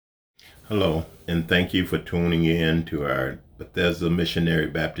Hello, and thank you for tuning in to our Bethesda Missionary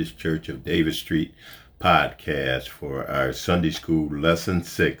Baptist Church of Davis Street podcast for our Sunday School Lesson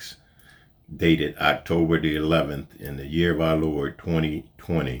 6, dated October the 11th in the year of our Lord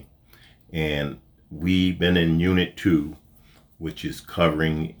 2020. And we've been in Unit 2, which is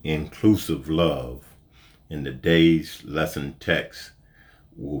covering inclusive love. And the day's lesson text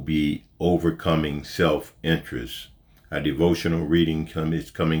will be overcoming self-interest. Our devotional reading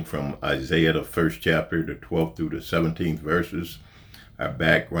is coming from Isaiah, the 1st chapter, the 12th through the 17th verses. Our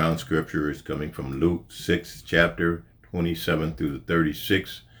background scripture is coming from Luke 6th chapter, 27 through the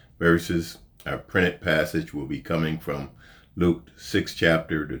 36 verses. Our printed passage will be coming from Luke 6th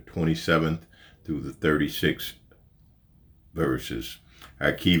chapter, the 27th through the 36 verses.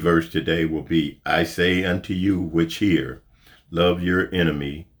 Our key verse today will be, I say unto you which hear, love your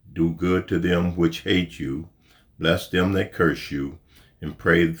enemy, do good to them which hate you, bless them that curse you, and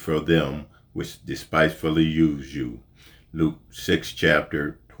pray for them which despitefully use you. Luke 6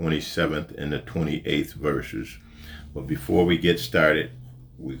 chapter 27th and the 28th verses. But before we get started,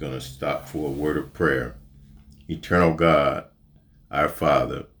 we're going to stop for a word of prayer. Eternal God, our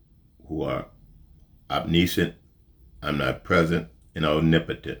Father, who are omniscient, omnipresent, and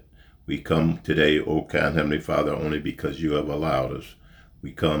omnipotent, we come today, O kind Heavenly Father, only because you have allowed us.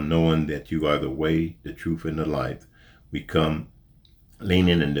 We come knowing that you are the way, the truth, and the life. We come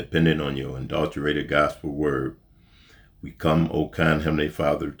leaning and depending on your adulterated gospel word. We come, O kind Heavenly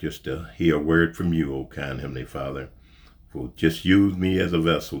Father, just to hear a word from you, O kind Heavenly Father. For just use me as a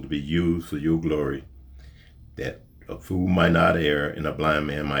vessel to be used for your glory, that a fool might not err and a blind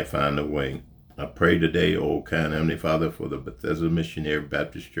man might find a way. I pray today, O kind Heavenly Father, for the Bethesda Missionary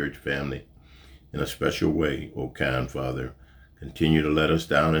Baptist Church family in a special way, O kind Father. Continue to let us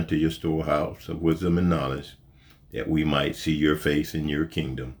down into your storehouse of wisdom and knowledge, that we might see your face in your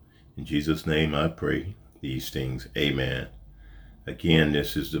kingdom. In Jesus' name I pray these things. Amen. Again,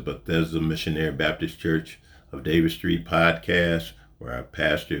 this is the Bethesda Missionary Baptist Church of Davis Street podcast, where our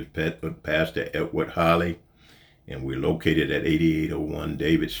pastor is Pastor Edward Holly, and we're located at 8801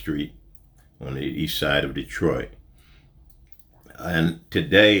 Davis Street on the east side of Detroit. And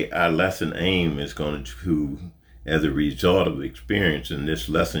today our lesson aim is going to, as a result of experience in this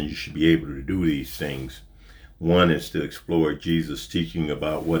lesson, you should be able to do these things. One is to explore Jesus' teaching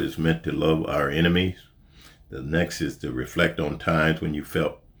about what is meant to love our enemies. The next is to reflect on times when you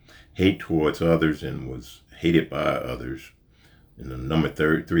felt hate towards others and was hated by others. And the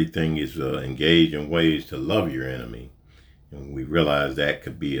number three thing is engage in ways to love your enemy. And we realize that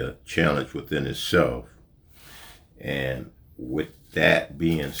could be a challenge within itself. And with that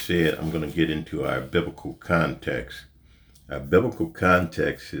being said, I'm going to get into our biblical context. Our biblical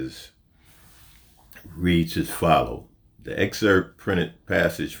context reads as follows. The excerpt printed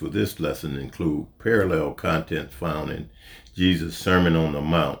passage for this lesson include parallel contents found in Jesus' Sermon on the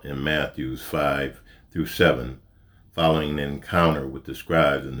Mount in Matthew 5 through 7, following an encounter with the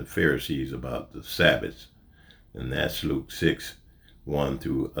scribes and the Pharisees about the Sabbaths. And that's Luke 6, 1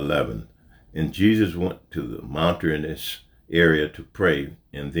 through 11. And Jesus went to the mountainous area to pray,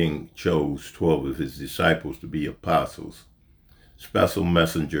 and then chose 12 of his disciples to be apostles, special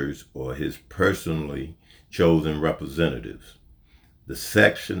messengers, or his personally chosen representatives. The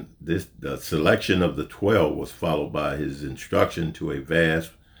selection of the 12 was followed by his instruction to a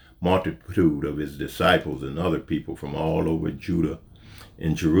vast multitude of his disciples and other people from all over Judah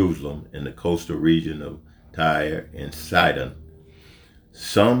and Jerusalem and the coastal region of Tyre and Sidon.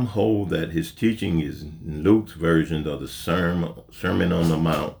 Some hold that his teaching is in Luke's version of the Sermon on the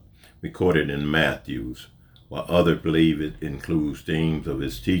Mount recorded in Matthew's, while others believe it includes themes of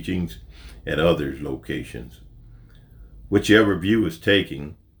his teachings at other locations. Whichever view is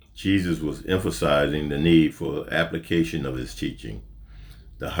taken, Jesus was emphasizing the need for application of his teaching.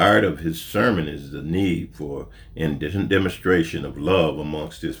 The heart of his sermon is the need for and demonstration of love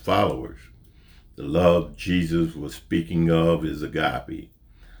amongst his followers. The love Jesus was speaking of is agape,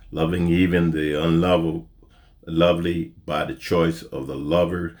 loving even the unlovely by the choice of the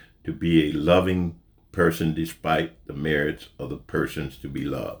lover to be a loving person despite the merits of the persons to be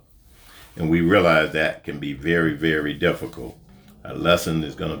loved. And we realize that can be very, very difficult. Our lesson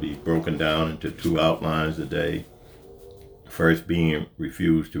is going to be broken down into two outlines today. First being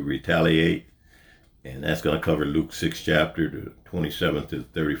refuse to retaliate, and that's going to cover Luke 6 chapter, the 27th to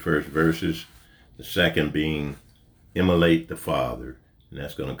 31st verses. The second being immolate the Father, and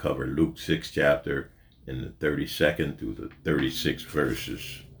that's going to cover Luke 6 chapter in the 32nd through the 36th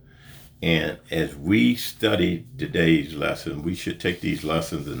verses. And as we study today's lesson, we should take these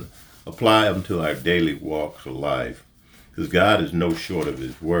lessons and apply them to our daily walks of life, because God is no short of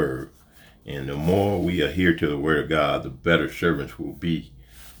his word. And the more we adhere to the Word of God, the better servants will be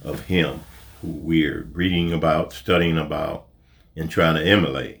of Him who we're reading about, studying about, and trying to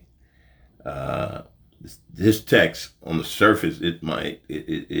emulate. This text, on the surface, it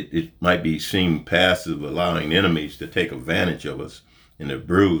might be seen passive, allowing enemies to take advantage of us and to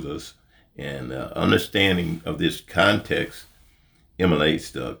bruise us. And understanding of this context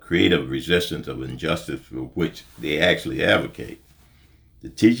emulates the creative resistance of injustice for which they actually advocate. The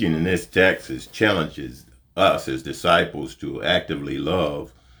teaching in this text challenges us as disciples to actively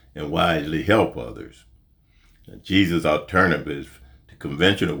love and wisely help others. Jesus' alternative to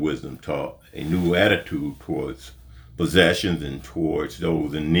conventional wisdom taught a new attitude towards possessions and towards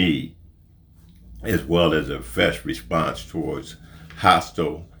those in need, as well as a fresh response towards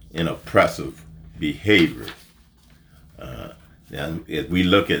hostile and oppressive behavior. Now, as we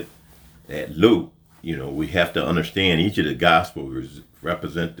look at Luke, we have to understand each of the Gospels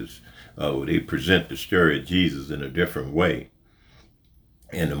represent this. They present the story of Jesus in a different way,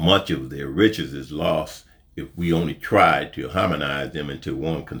 and much of their riches is lost if we only try to harmonize them into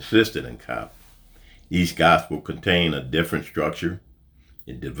one consistent account. Each gospel contains a different structure,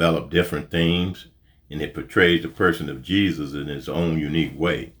 it develops different themes, and it portrays the person of Jesus in its own unique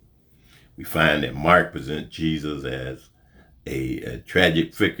way. We find that Mark presents Jesus as a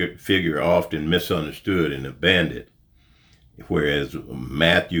tragic figure often misunderstood and abandoned, whereas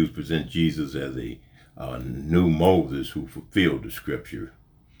Matthew presents Jesus as a new Moses who fulfilled the scripture.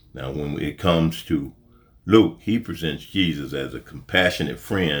 Now, when it comes to Luke, he presents Jesus as a compassionate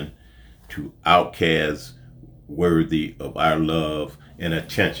friend to outcasts worthy of our love and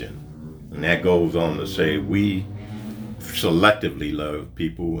attention. And that goes on to say we selectively love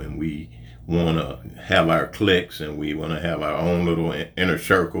people, and we want to have our cliques, and we want to have our own little inner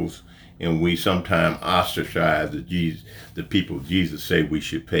circles, and we sometimes ostracize the people Jesus say we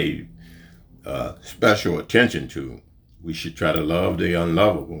should pay special attention to. We should try to love the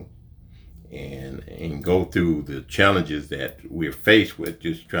unlovable and go through the challenges that we're faced with,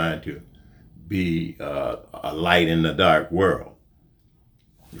 just trying to be a light in the dark world.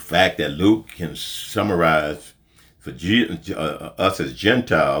 The fact that Luke can summarize for us as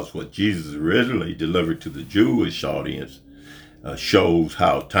Gentiles what Jesus originally delivered to the Jewish audience shows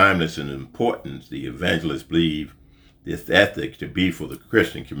how timeless and important the evangelists believe this ethic to be for the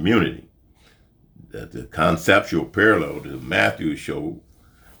Christian community. The conceptual parallel to Matthew show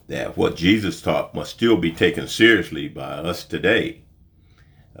that what Jesus taught must still be taken seriously by us today.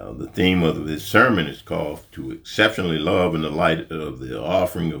 The theme of this sermon is called to exceptionally love in the light of the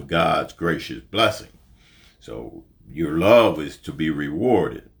offering of God's gracious blessing. So your love is to be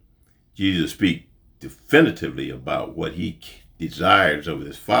rewarded. Jesus speaks definitively about what he desires of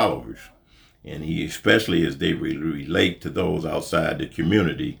his followers, and he especially as they relate to those outside the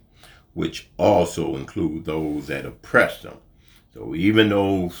community, which also include those that oppress them. So even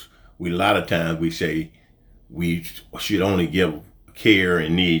those, a lot of times we say we should only give care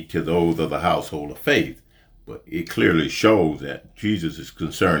and need to those of the household of faith, but it clearly shows that Jesus is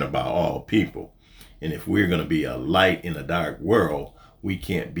concerned about all people. And if we're going to be a light in a dark world, we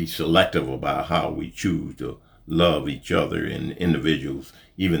can't be selective about how we choose to love each other and individuals,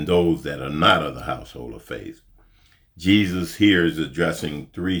 even those that are not of the household of faith. Jesus here is addressing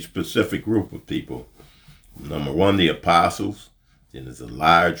three specific groups of people. Number one, the apostles. Then there's a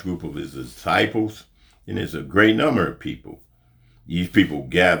large group of his disciples. And there's a great number of people. These people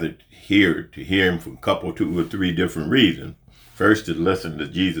gathered here to hear him for a couple, 2 or 3 different reasons. First, to listen to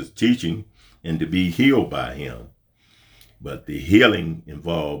Jesus' teaching and to be healed by him. But the healing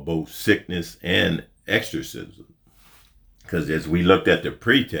involved both sickness and exorcism. Because as we looked at the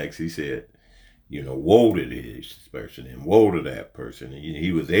pretext, he said, woe to this person and woe to that person. And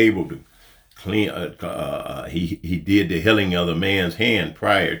he was able to clean, he did the healing of the man's hand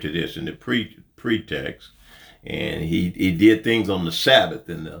prior to this in the pretext. And he did things on the Sabbath,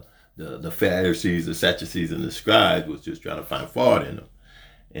 and the Pharisees, the Sadducees, and the scribes was just trying to find fault in them.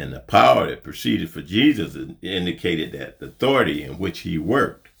 And the power that proceeded for Jesus indicated that the authority in which he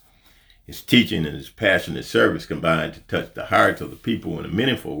worked, his teaching and his passionate service combined to touch the hearts of the people in a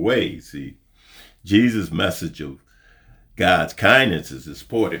meaningful way. See, Jesus' message of God's kindness is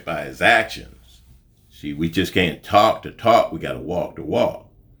supported by his actions. See, we just can't talk to talk, we got to walk to walk.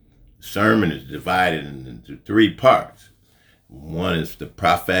 The sermon is divided into 3 parts. One is the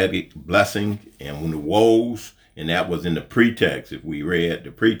prophetic blessing and the woes, and that was in the pretext. If we read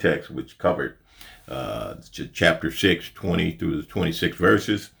the pretext, which covered chapter 6, 20 through the 26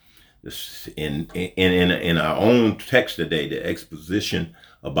 verses, in our own text today, the exposition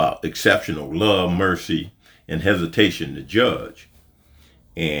about exceptional love, mercy, and hesitation to judge.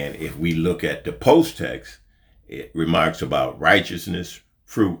 And if we look at the post text, it remarks about righteousness,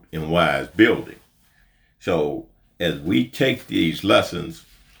 fruit, and wise building. So as we take these lessons,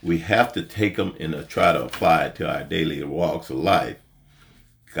 we have to take them and try to apply it to our daily walks of life.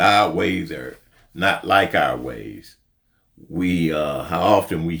 God's ways are not like our ways. How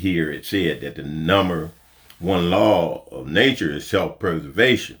often we hear it said that the number one law of nature is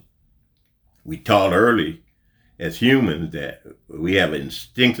self-preservation. We taught early as humans that we have an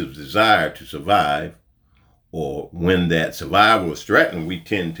instinctive desire to survive, or when that survival is threatened, we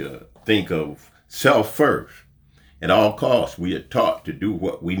tend to think of self first. At all costs, we are taught to do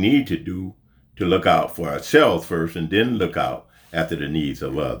what we need to do to look out for ourselves first and then look out after the needs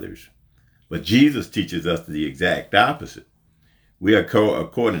of others. But Jesus teaches us the exact opposite. We are,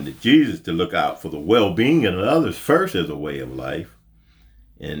 according to Jesus, to look out for the well-being of others first as a way of life.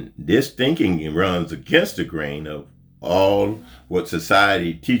 And this thinking runs against the grain of all what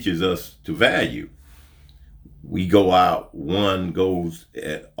society teaches us to value. We go out, one goes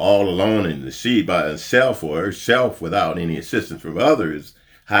all alone in the sea by himself or herself without any assistance from others,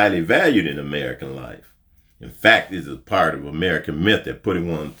 highly valued in American life. In fact, it is a part of American myth that putting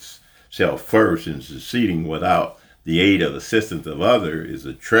oneself first and succeeding without the aid or assistance of others is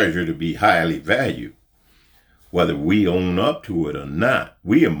a treasure to be highly valued. Whether we own up to it or not,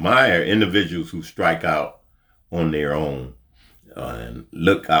 we admire individuals who strike out on their own and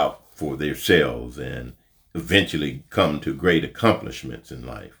look out for themselves and eventually come to great accomplishments in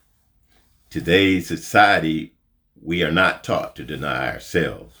life. Today's society, we are not taught to deny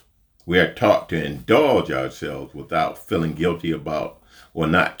ourselves. We are taught to indulge ourselves without feeling guilty about or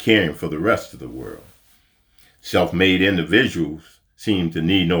not caring for the rest of the world. Self-made individuals seem to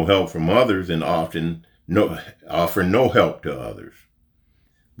need no help from others and often offer no help to others.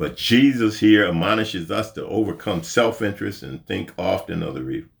 But Jesus here admonishes us to overcome self-interest and think often of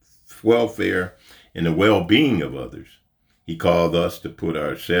the welfare and the well-being of others. He called us to put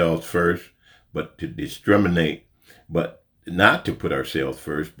ourselves first, but to discriminate, but not to put ourselves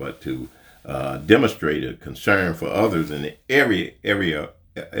first, but to demonstrate a concern for others in every area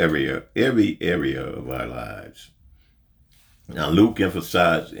of our lives. Now, Luke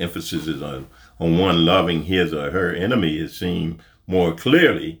emphasis is on one loving his or her enemy is seen more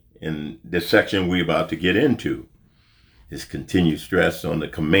clearly in this section we're about to get into. His continued stress on the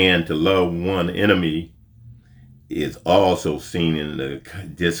command to love one enemy is also seen in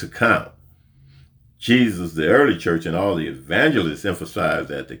this account. Jesus, the early church, and all the evangelists emphasized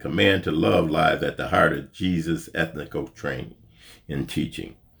that the command to love lies at the heart of Jesus' ethnical training and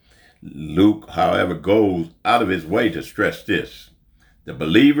teaching. Luke, however, goes out of his way to stress this. The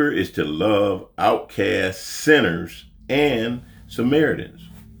believer is to love outcasts, sinners, and Samaritans.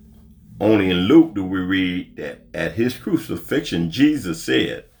 Only in Luke do we read that at his crucifixion, Jesus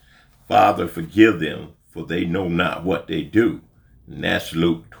said, "Father, forgive them, for they know not what they do." And that's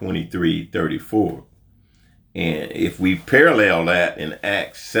Luke 23:34. And if we parallel that in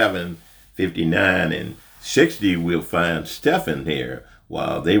Acts 7:59 and 60, we'll find Stephen here.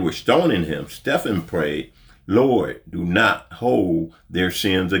 While they were stoning him, Stephen prayed, "Lord, do not hold their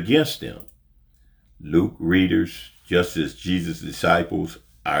sins against them." Luke readers, just as Jesus' disciples,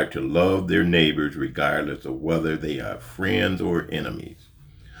 are to love their neighbors regardless of whether they are friends or enemies.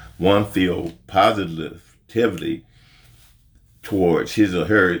 One feels positively towards his or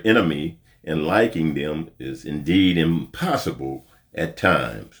her enemy, and liking them is indeed impossible at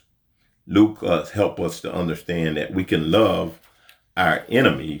times. Luke helps us to understand that we can love our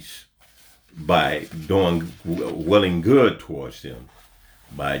enemies by doing willing good towards them,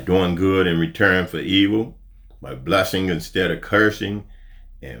 by doing good in return for evil, by blessing instead of cursing,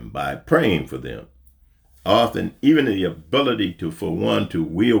 and by praying for them. Often, even the ability for one to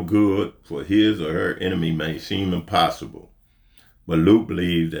will good for his or her enemy may seem impossible. But Luke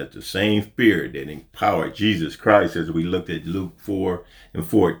believes that the same spirit that empowered Jesus Christ, as we looked at Luke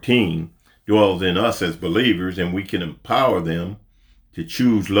 4:14, dwells in us as believers, and we can empower them to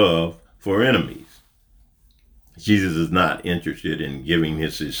choose love for enemies. Jesus is not interested in giving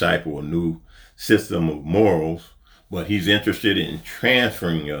his disciple a new system of morals, but he's interested in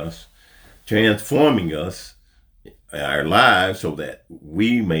transforming us, our lives, so that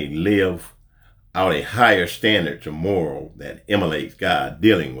we may live out a higher standard of moral that emulates God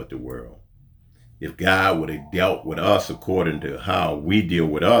dealing with the world. If God would have dealt with us according to how we deal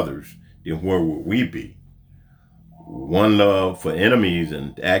with others, then where would we be? One love for enemies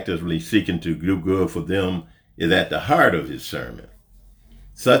and actively seeking to do good for them is at the heart of his sermon.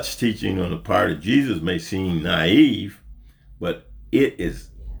 Such teaching on the part of Jesus may seem naive, but it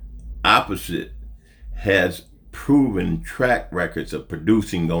is opposite, has proven track records of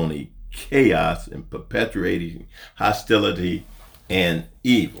producing only chaos and perpetuating hostility and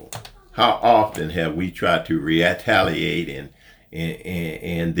evil. How often have we tried to retaliate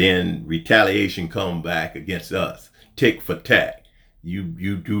and then retaliation come back against us, tick for tack? You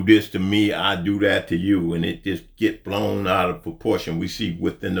do this to me, I do that to you, and it just get blown out of proportion. We see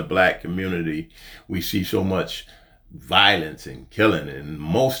within the black community, we see so much violence and killing, and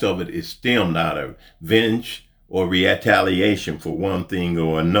most of it is stemmed out of venge or retaliation for one thing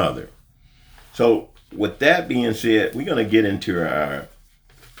or another. So with that being said, we're going to get into our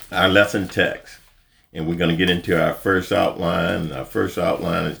lesson text, and we're going to get into our first outline. Our first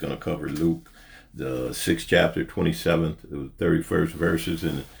outline is going to cover Luke, the 6th chapter, 27th to 31st verses,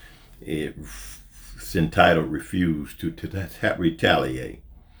 and it's entitled Refuse to Retaliate.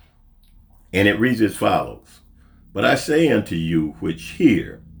 And it reads as follows: But I say unto you which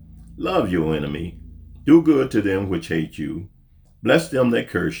hear, love your enemy, do good to them which hate you, bless them that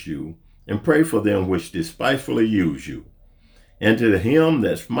curse you, and pray for them which despitefully use you. And to him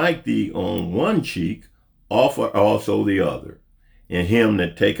that smite thee on one cheek, offer also the other. And him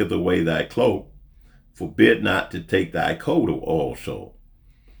that taketh away thy cloak, forbid not to take thy coat also.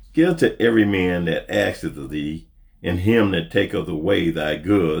 Give to every man that asketh of thee, and him that taketh away thy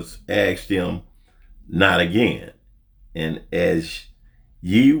goods, ask them not again. And as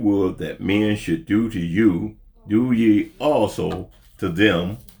ye would that men should do to you, do ye also to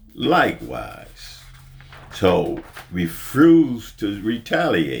them likewise. So refuse to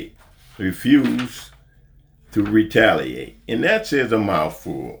retaliate. Refuse to retaliate. And that says a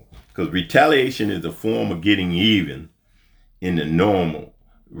mouthful, because retaliation is a form of getting even in the normal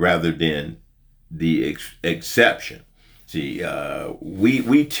rather than the exception. See,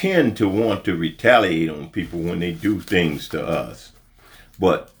 we tend to want to retaliate on people when they do things to us.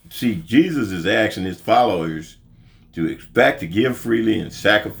 But see, Jesus is asking his followers to expect to give freely and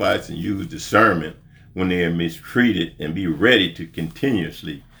sacrifice and use discernment when they are mistreated, and be ready to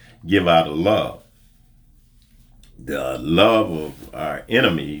continuously give out of love. The love of our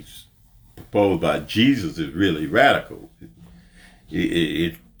enemies proposed by Jesus is really radical.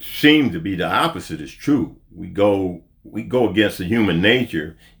 It seems to be the opposite is true. We go against the human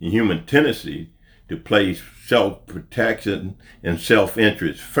nature and human tendency to place self-protection and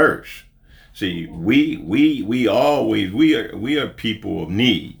self-interest first. See, we are people of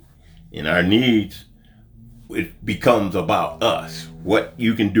need, and our needs, it becomes about us. What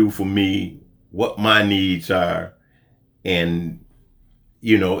you can do for me, what my needs are, and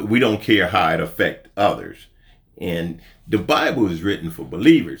we don't care how it affects others. And the Bible is written for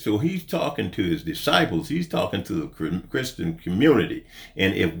believers. So he's talking to his disciples. He's talking to the Christian community.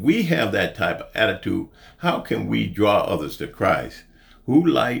 And if we have that type of attitude, how can we draw others to Christ? Who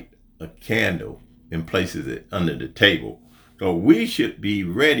light a candle and places it under the table? So we should be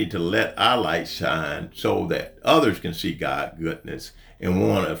ready to let our light shine so that others can see God's goodness and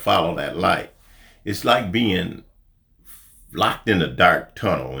want to follow that light. It's like being locked in a dark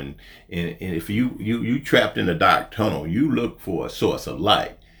tunnel, and if you trapped in a dark tunnel, you look for a source of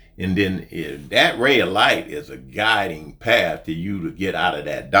light, and then that ray of light is a guiding path to you to get out of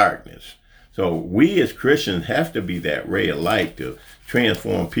that darkness. So we as Christians have to be that ray of light to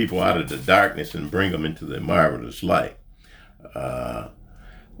transform people out of the darkness and bring them into the marvelous light.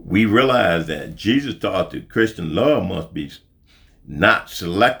 We realize that Jesus taught that Christian love must be not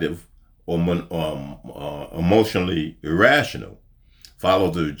selective or emotionally irrational.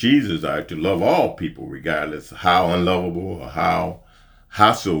 Followers of Jesus are to love all people, regardless of how unlovable or how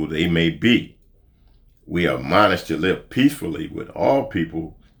hostile they may be. We are admonished to live peacefully with all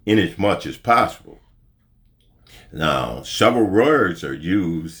people in as much as possible. Now, several words are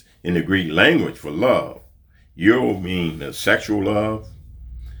used in the Greek language for love. Euro means sexual love.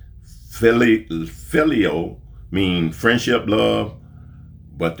 Phileo means friendship love.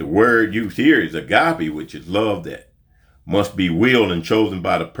 But the word used here is agape, which is love that must be willed and chosen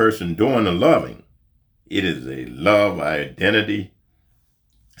by the person doing the loving. It is a love, identity,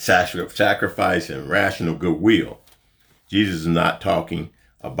 sacrifice, and rational goodwill. Jesus is not talking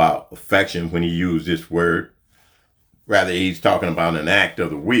about affection when he used this word. Rather, he's talking about an act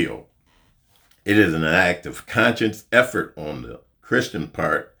of the will. It is an act of conscious effort on the Christian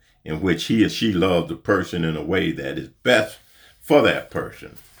part in which he or she loves the person in a way that is best for that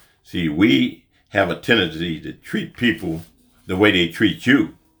person. See, we have a tendency to treat people the way they treat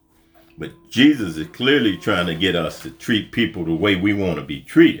you. But Jesus is clearly trying to get us to treat people the way we want to be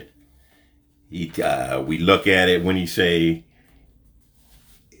treated. We look at it when he say,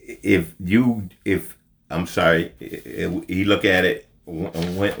 he look at it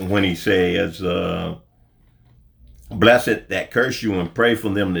when he says, Bless it that curse you and pray for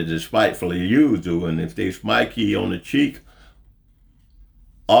them that despitefully use you. And if they smite ye on the cheek,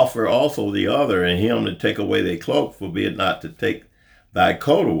 offer also the other, and him to take away their cloak, forbid not to take thy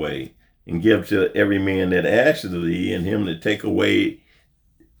coat away, and give to every man that asketh of thee, and him to take away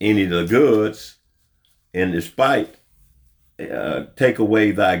any of the goods, and despite take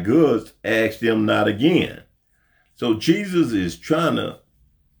away thy goods, ask them not again. So Jesus is trying to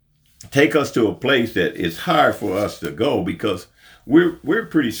take us to a place that it's hard for us to go because we're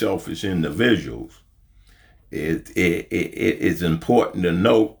pretty selfish individuals. It's important to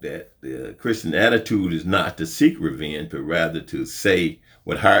note that the Christian attitude is not to seek revenge, but rather to say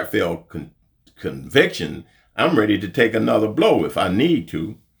with heartfelt conviction, I'm ready to take another blow if I need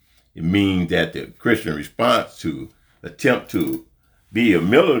to. It means that the Christian response to attempt to be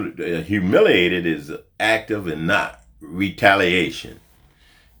humiliated is active and not retaliation.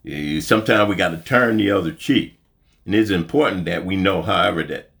 Sometimes we got to turn the other cheek. And it's important that we know, however,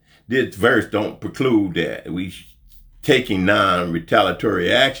 that this verse don't preclude that we taking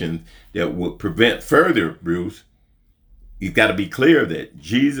non-retaliatory actions that would prevent further abuse. You've got to be clear that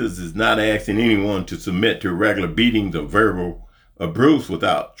Jesus is not asking anyone to submit to regular beatings or verbal abuse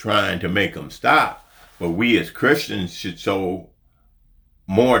without trying to make them stop. But we as Christians should show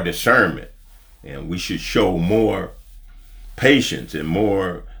more discernment, and we should show more patience and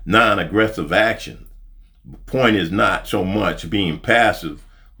more non-aggressive action. The point is not so much being passive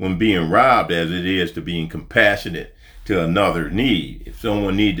when being robbed as it is to being compassionate to another need. If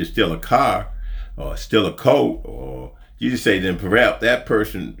someone needs to steal a car or steal a coat, or you just say, then perhaps that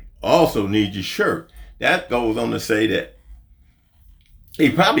person also needs your shirt. That goes on to say that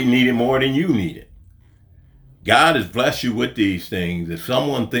he probably needed more than you needed. God has blessed you with these things. If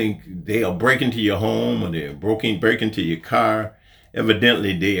someone thinks they are breaking into your home or they're breaking into your car,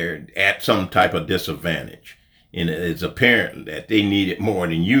 evidently they're at some type of disadvantage. And it's apparent that they need it more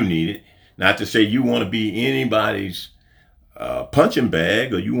than you need it. Not to say you want to be anybody's punching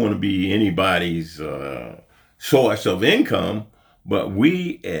bag or you want to be anybody's source of income, but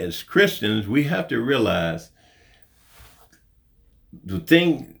we as Christians, we have to realize the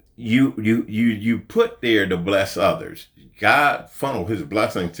thing you put there to bless others. God funnel his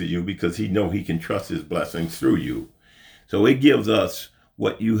blessings to you because he know he can trust his blessings through you. So it gives us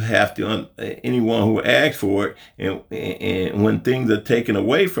what you have to, anyone who asks for it, and when things are taken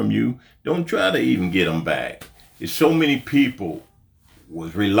away from you, don't try to even get them back. There's so many people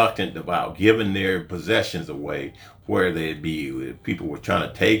was reluctant about giving their possessions away, where they'd be, people were trying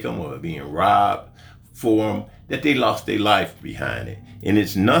to take them or being robbed for them, that they lost their life behind it. And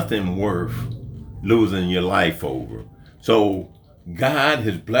it's nothing worth losing your life over. So God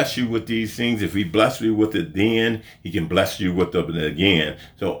has blessed you with these things. If he blessed you with it then, he can bless you with it again.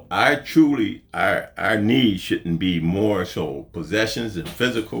 So our need shouldn't be more so possessions and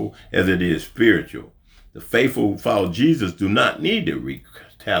physical as it is spiritual. The faithful who follow Jesus do not need to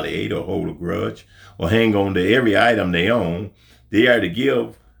retaliate or hold a grudge or hang on to every item they own. They are to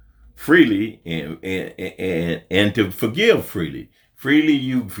give freely and to forgive freely. Freely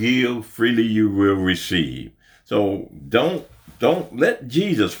you give, freely you will receive. So don't let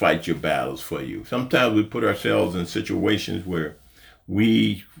Jesus fight your battles for you. Sometimes we put ourselves in situations where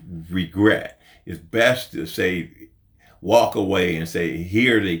we regret. It's best to say, walk away and say,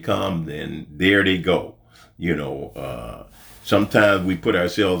 here they come, then there they go. Sometimes we put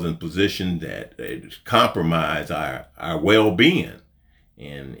ourselves in positions that compromise our well-being.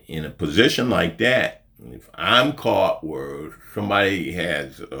 And in a position like that, if I'm caught where somebody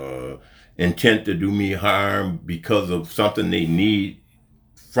has intent to do me harm because of something they need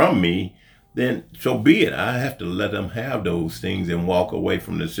from me, then so be it. I have to let them have those things and walk away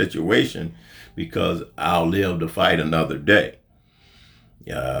from the situation because I'll live to fight another day.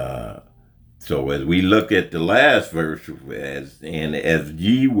 So as we look at the last verse, as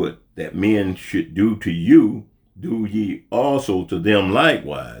ye would that men should do to you, do ye also to them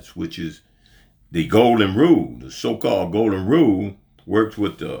likewise, which is the golden rule. The so-called golden rule works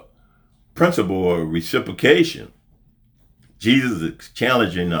with the principle of reciprocation. Jesus is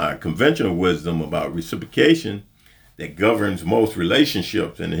challenging our conventional wisdom about reciprocation that governs most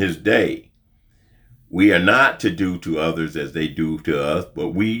relationships in his day. We are not to do to others as they do to us, but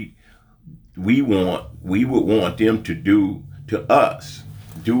we would want them to do to us.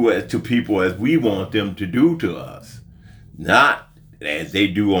 Do it to people as we want them to do to us, not as they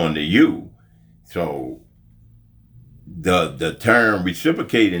do unto you. So the term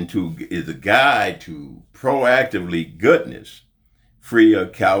reciprocating to is a guide to proactively goodness, free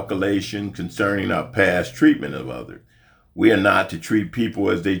of calculation concerning our past treatment of others. We are not to treat people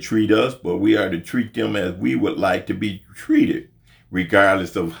as they treat us, but we are to treat them as we would like to be treated,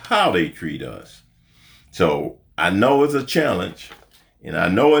 regardless of how they treat us. So I know it's a challenge, and I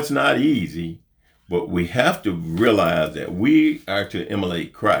know it's not easy, but we have to realize that we are to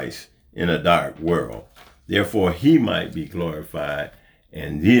emulate Christ in a dark world. Therefore, he might be glorified,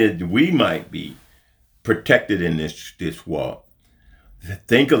 and then we might be protected in this walk.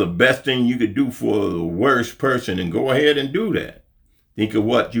 Think of the best thing you could do for the worst person and go ahead and do that. Think of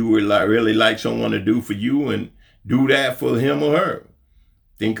what you would really like someone to do for you and do that for him or her.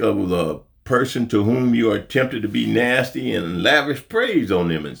 Think of the person to whom you are tempted to be nasty and lavish praise on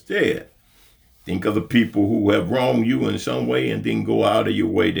them instead. Think of the people who have wronged you in some way and then go out of your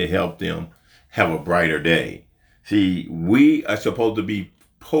way to help them have a brighter day. See, we are supposed to be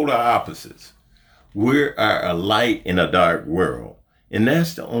polar opposites. We are a light in a dark world. And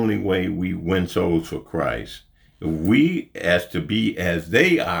that's the only way we win souls for Christ. If we as to be as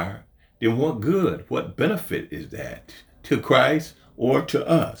they are, then what good, what benefit is that to Christ or to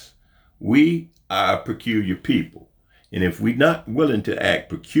us? We are a peculiar people. And if we're not willing to act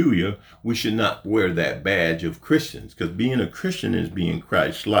peculiar, we should not wear that badge of Christians, because being a Christian is being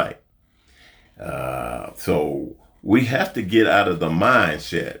Christ-like. So we have to get out of the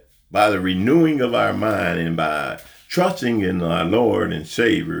mindset by the renewing of our mind and by trusting in our Lord and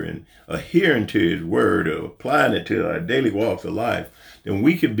Savior and adhering to his word or applying it to our daily walks of life, then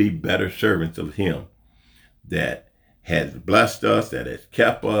we can be better servants of him that has blessed us, that has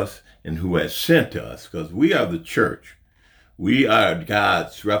kept us, and who has sent us, because we are the church. We are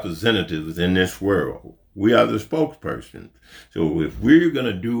God's representatives in this world. We are the spokespersons. So if we're going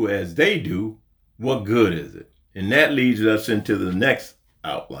to do as they do, what good is it? And that leads us into the next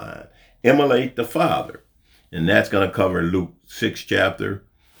outline. Emulate the Father. And that's going to cover Luke 6 chapter,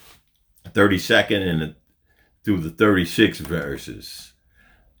 32nd and through the 36 verses.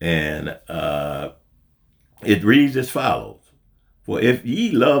 And it reads as follows. For if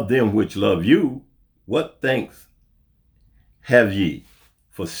ye love them which love you, what thanks have ye?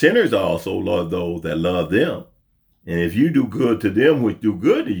 For sinners also love those that love them. And if you do good to them which do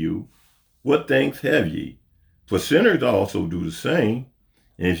good to you, what thanks have ye? For sinners also do the same.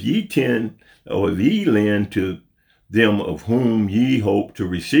 And if ye lend to them of whom ye hope to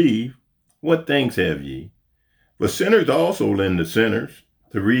receive, what thanks have ye? For sinners also lend to sinners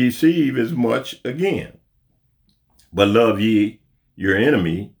to receive as much again. But love ye your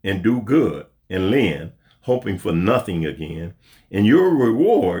enemy, and do good, and lend, hoping for nothing again, and your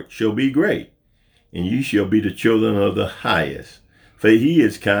reward shall be great, and ye shall be the children of the highest. For he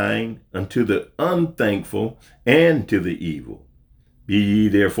is kind unto the unthankful and to the evil. Be ye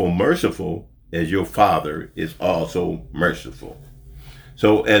therefore merciful, as your Father is also merciful.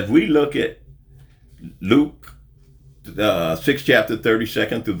 So as we look at Luke 6 chapter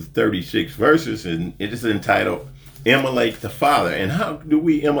 32nd through the 36 verses, and it is entitled, Emulate the Father. And how do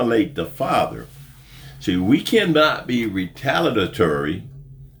we emulate the Father? See, we cannot be retaliatory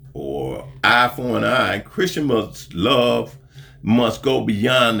or eye for an eye. Christian must go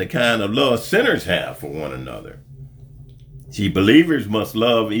beyond the kind of love sinners have for one another. See, believers must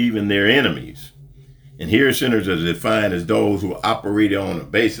love even their enemies. And here sinners are defined as those who operate on the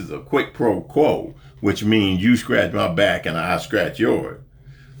basis of quid pro quo, which means you scratch my back and I scratch yours.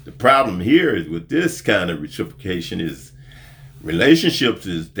 The problem here is with this kind of reciprocation is relationships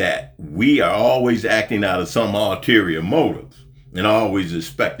is that we are always acting out of some ulterior motives and always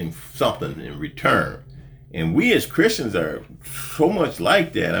expecting something in return. And we as Christians are so much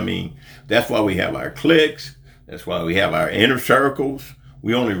like that. I mean, that's why we have our cliques. That's why we have our inner circles.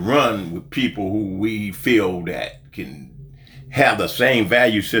 We only run with people who we feel that can have the same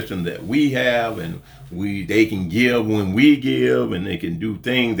value system that we have, and they can give when we give, and they can do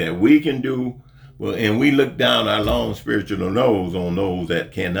things that we can do. Well, and we look down our long spiritual nose on those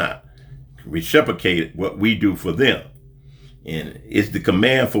that cannot reciprocate what we do for them. And it's the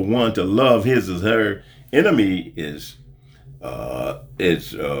command for one to love his or her enemy is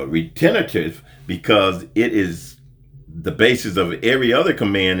retentive, because it is the basis of every other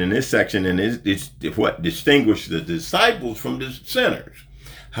command in this section, and it's what distinguishes the disciples from the sinners.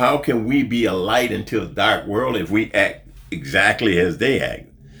 How can we be a light into a dark world if we act exactly as they act?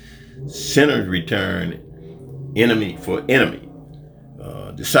 Sinners return enemy for enemy.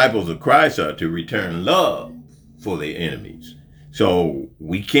 Disciples of Christ are to return love for their enemies. So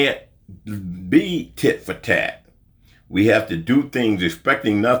we can't be tit for tat. We have to do things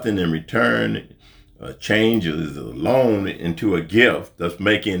expecting nothing in return. Change is a loan into a gift, thus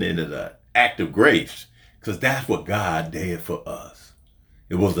making it an act of grace, because that's what God did for us.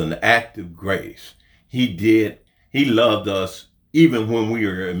 It was an act of grace. He did He loved us even when we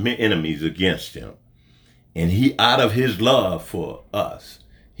were enemies against him. And he, out of his love for us,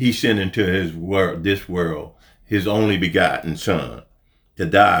 he sent into this world, his only begotten son to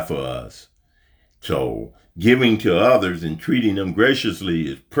die for us. So giving to others and treating them graciously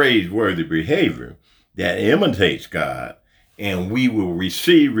is praiseworthy behavior that imitates God, and we will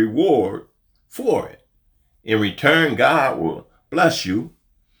receive reward for it. In return, God will bless you.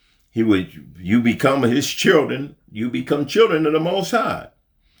 You become his children. You become children of the Most High.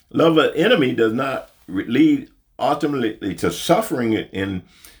 Love of an enemy does not lead ultimately to suffering and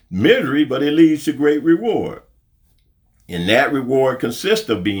misery, but it leads to great reward. And that reward consists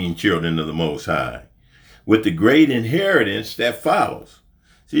of being children of the Most High, with the great inheritance that follows.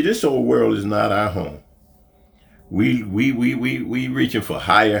 See, this old world is not our home. We reaching for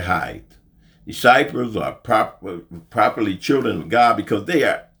higher height. Disciples are properly children of God because they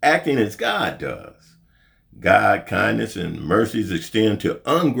are acting as God does. God, kindness, and mercies extend to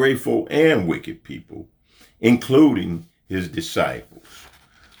ungrateful and wicked people, including his disciples.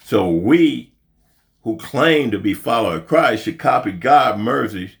 So we who claim to be followers of Christ should copy God's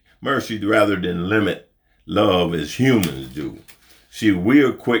mercy rather than limit love as humans do. See, we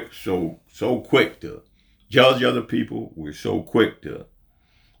are so quick to judge other people. We're so quick to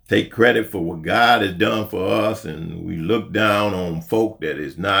take credit for what God has done for us, and we look down on folk that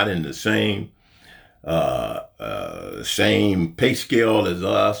is not in the same pay scale as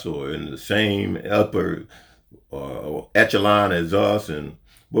us, or in the same upper echelon as us.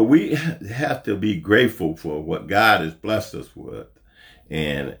 But we have to be grateful for what God has blessed us with,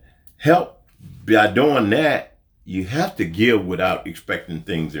 and help. By doing that, you have to give without expecting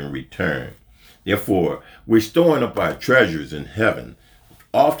things in return. Therefore, we're storing up our treasures in heaven.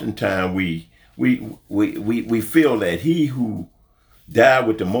 Oftentimes, we feel that he who died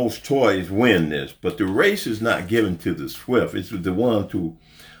with the most toys win this, but the race is not given to the swift. It's the ones who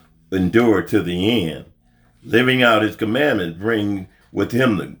endure to the end. Living out his commandments bring with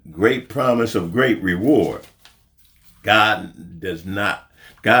him the great promise of great reward. God's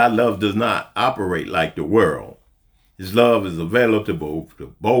love does not operate like the world. His love is available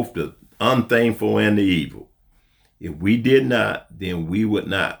to both the unthankful and the evil. If we did not, then we would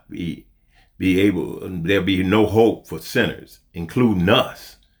not be able, there'd be no hope for sinners, including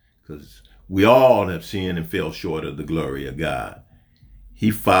us, because we all have sinned and fell short of the glory of God.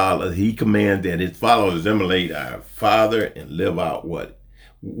 He commands that his followers emulate our Father and live out what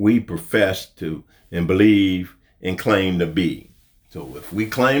we profess to and believe and claim to be. So if we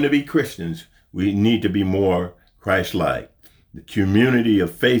claim to be Christians, we need to be more Christ-like. The community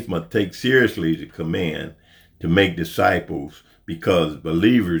of faith must take seriously the command to make disciples, because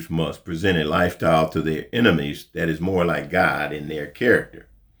believers must present a lifestyle to their enemies that is more like God in their character.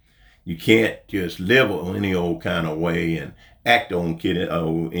 You can't just live any old kind of way and act on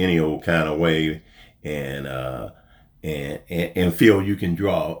any old kind of way and feel you can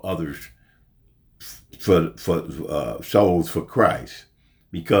draw others for souls for Christ,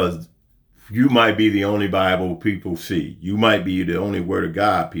 because you might be the only Bible people see. You might be the only Word of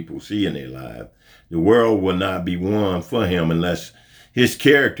God people see in their lives. The world will not be won for him unless his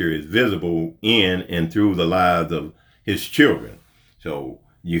character is visible in and through the lives of his children. So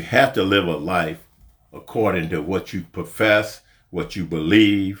you have to live a life according to what you profess, what you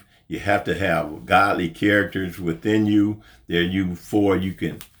believe. You have to have godly characters within you. Therefore, you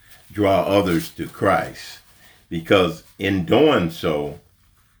can draw others to Christ. Because in doing so,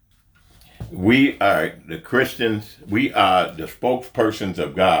 we are the Christians. We are the spokespersons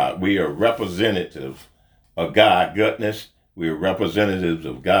of God. We are representatives of God's goodness. We are representatives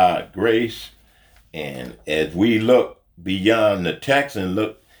of God's grace. And as we look beyond the text and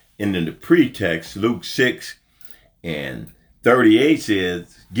look into the pretext, Luke 6:38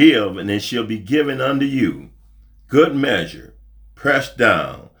 says, "Give, and it shall be given unto you, good measure, pressed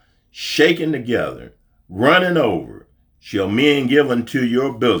down, shaken together, running over, shall men give unto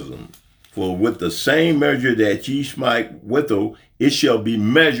your bosom. For with the same measure that ye smite withal, it shall be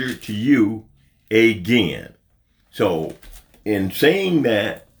measured to you again." So in saying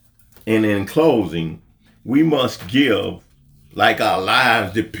that, and in closing, we must give like our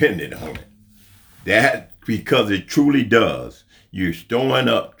lives depended on it. That, because it truly does. You're storing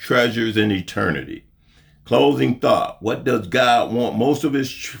up treasures in eternity. Closing thought. What does God want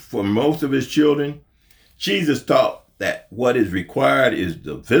for most of his children? Jesus taught that what is required is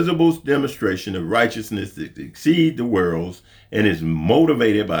the visible demonstration of righteousness that exceeds the world's and is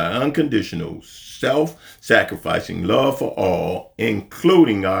motivated by unconditional, self-sacrificing love for all,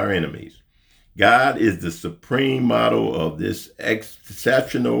 including our enemies. God is the supreme model of this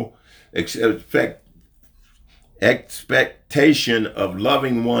exceptional expectation of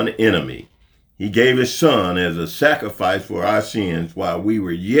loving one enemy. He gave his son as a sacrifice for our sins while we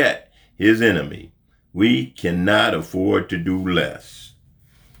were yet his enemy. We cannot afford to do less.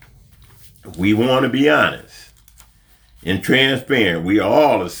 We want to be honest and transparent. We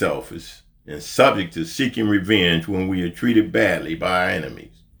all are selfish and subject to seeking revenge when we are treated badly by our enemies.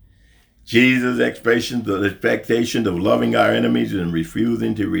 Jesus' expectation of loving our enemies and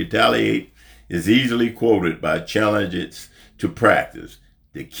refusing to retaliate is easily quoted by challenges to practice.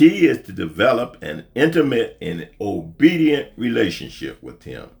 The key is to develop an intimate and obedient relationship with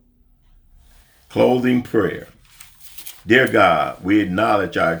him. Closing prayer. Dear God, we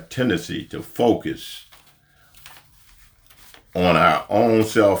acknowledge our tendency to focus on our own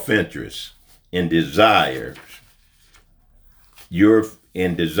self-interest and desire your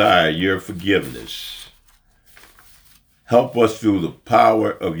forgiveness. Help us through the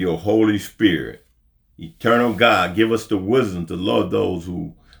power of your Holy Spirit. Eternal God, give us the wisdom to love those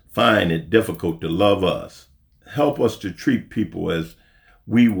who find it difficult to love us. Help us to treat people as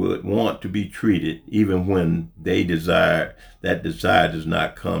we would want to be treated, even when that desire does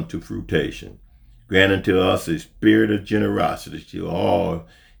not come to fruition. Grant unto us a spirit of generosity to all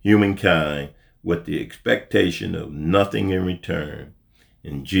humankind with the expectation of nothing in return.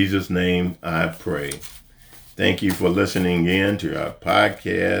 In Jesus' name I pray. Thank you for listening in to our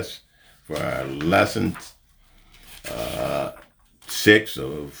podcast for our lesson 6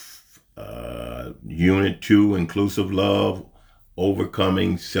 of Unit 2, Inclusive Love,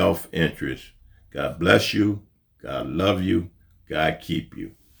 Overcoming Self-Interest. God bless you. God love you. God keep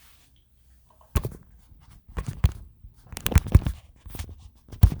you.